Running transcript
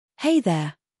Hey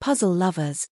there, puzzle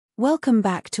lovers. Welcome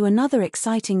back to another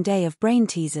exciting day of brain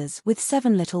teasers with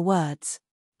 7 little words.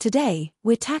 Today,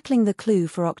 we're tackling the clue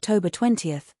for October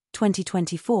 20th,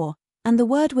 2024, and the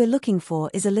word we're looking for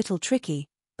is a little tricky,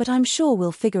 but I'm sure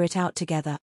we'll figure it out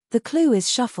together. The clue is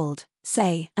shuffled,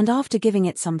 say, and after giving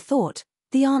it some thought,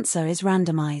 the answer is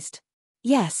randomized.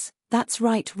 Yes, that's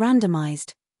right,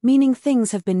 randomized, meaning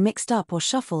things have been mixed up or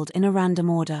shuffled in a random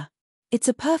order. It's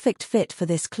a perfect fit for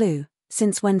this clue,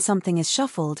 since when something is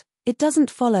shuffled, it doesn't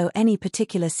follow any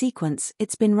particular sequence,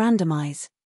 it's been randomized.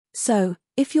 So,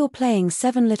 if you're playing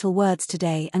 7 little words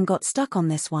today and got stuck on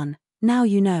this one, now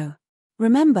you know.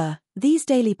 Remember, these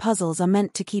daily puzzles are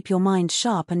meant to keep your mind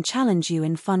sharp and challenge you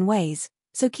in fun ways,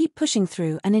 so keep pushing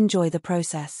through and enjoy the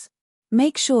process.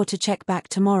 Make sure to check back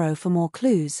tomorrow for more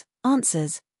clues,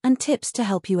 answers, and tips to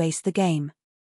help you ace the game.